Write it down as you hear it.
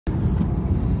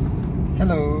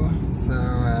Hello.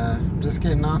 So, just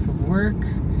getting off of work.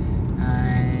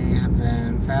 I have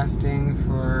been fasting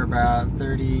for about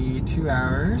 32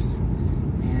 hours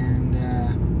and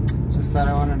just thought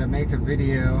I wanted to make a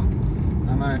video.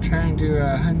 I'm going to try and do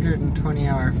a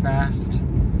 120-hour fast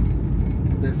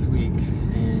this week,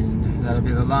 and that'll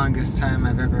be the longest time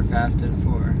I've ever fasted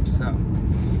for, so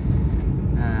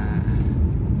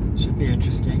should be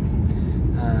interesting.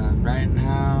 Right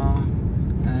now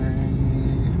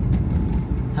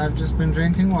I've just been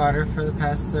drinking water for the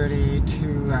past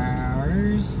 32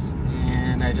 hours,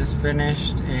 and I just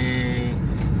finished a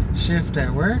shift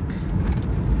at work.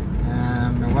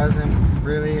 It wasn't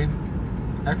really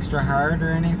extra hard or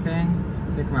anything.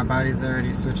 I think my body's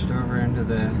already switched over into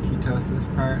the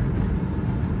ketosis part,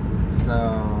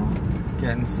 so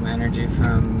getting some energy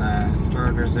from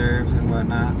stored reserves and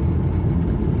whatnot.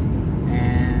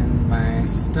 And my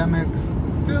stomach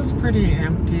feels pretty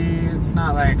empty. It's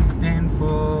not like painful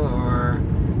or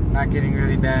not getting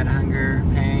really bad hunger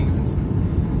pains.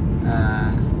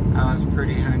 I was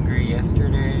pretty hungry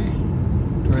yesterday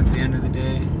towards the end of the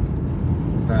day,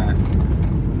 but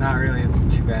not really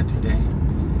too bad today.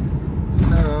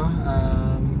 So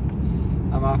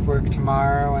I'm off work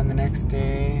tomorrow and the next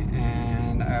day,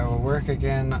 and I will work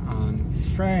again on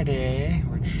Friday,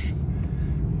 which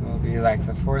will be like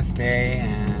the 4th day,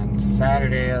 and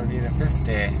Saturday will be the 5th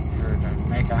day, or to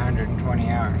make 120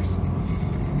 hours.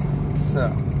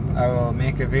 So I will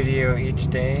make a video each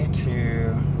day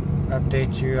to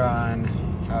update you on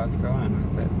how it's going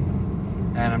with it.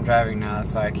 And I'm driving now,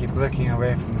 so I keep looking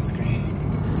away from the screen.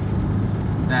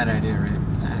 Bad idea, right?